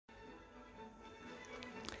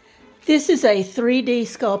This is a 3D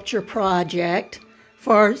sculpture project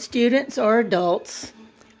for students or adults.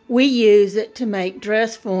 We use it to make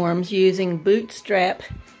dress forms using Bootstrap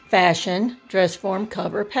Fashion dress form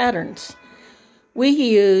cover patterns. We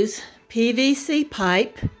use PVC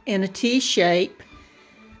pipe in a T shape.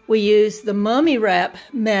 We use the mummy wrap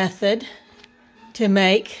method to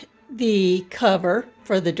make the cover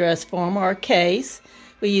for the dress form or case.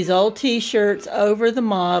 We use old t-shirts over the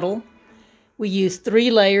model. We use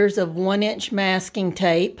 3 layers of 1-inch masking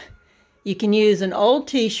tape. You can use an old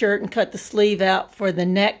t-shirt and cut the sleeve out for the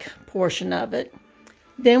neck portion of it.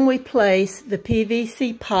 Then we place the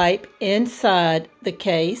PVC pipe inside the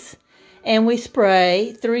case and we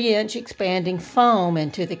spray 3-inch expanding foam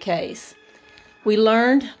into the case. We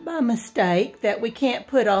learned by mistake that we can't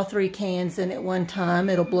put all 3 cans in at one time.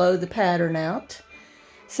 It'll blow the pattern out.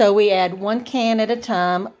 So we add 1 can at a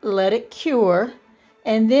time, let it cure,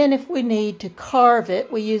 and then if we need to carve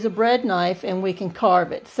it, we use a bread knife and we can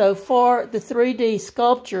carve it. So for the 3D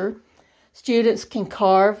sculpture, students can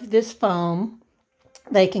carve this foam.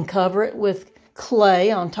 They can cover it with clay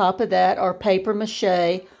on top of that or paper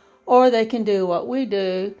mache, or they can do what we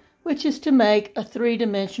do, which is to make a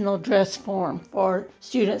 3-dimensional dress form for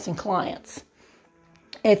students and clients.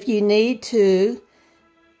 If you need to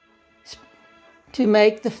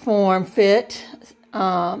make the form fit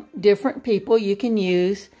different people, you can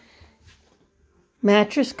use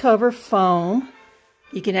mattress cover foam.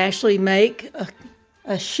 You can actually make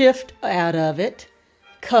a shift out of it,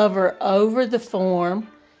 cover over the form.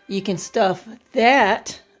 You can stuff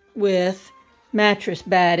that with mattress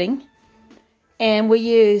batting. And we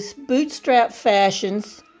use Bootstrap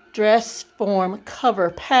Fashion's dress form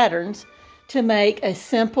cover patterns to make a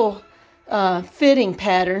simple fitting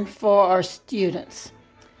pattern for our students.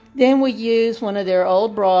 Then we use one of their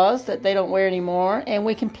old bras that they don't wear anymore, and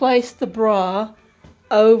we can place the bra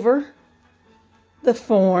over the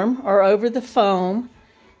form or over the foam.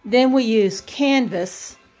 Then we use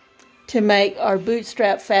canvas to make our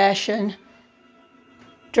Bootstrap Fashion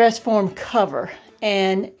dress form cover.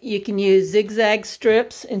 And you can use zigzag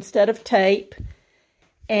strips instead of tape.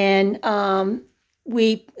 And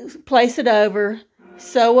we place it over,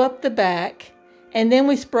 sew up the back, and then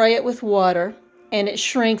we spray it with water, and it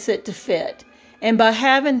shrinks it to fit. And by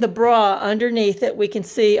having the bra underneath it, we can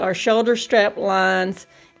see our shoulder strap lines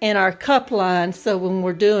and our cup lines, so when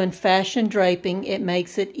we're doing fashion draping, it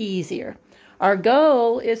makes it easier. Our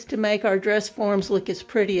goal is to make our dress forms look as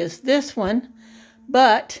pretty as this one,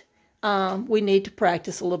 but we need to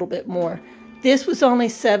practice a little bit more. This was only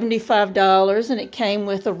 $75, and it came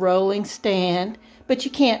with a rolling stand, but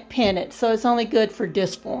you can't pin it, so it's only good for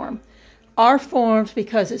disc form. Our forms,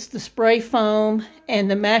 because it's the spray foam and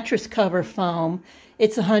the mattress cover foam,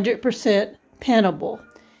 it's 100% pinnable.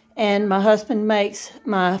 And my husband makes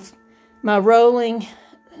my rolling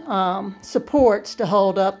supports to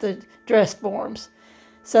hold up the dress forms.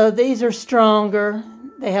 So these are stronger.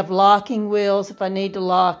 They have locking wheels if I need to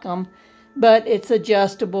lock them, but it's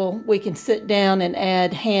adjustable. We can sit down and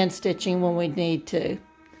add hand stitching when we need to.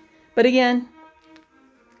 But again,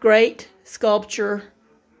 great sculpture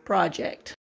project.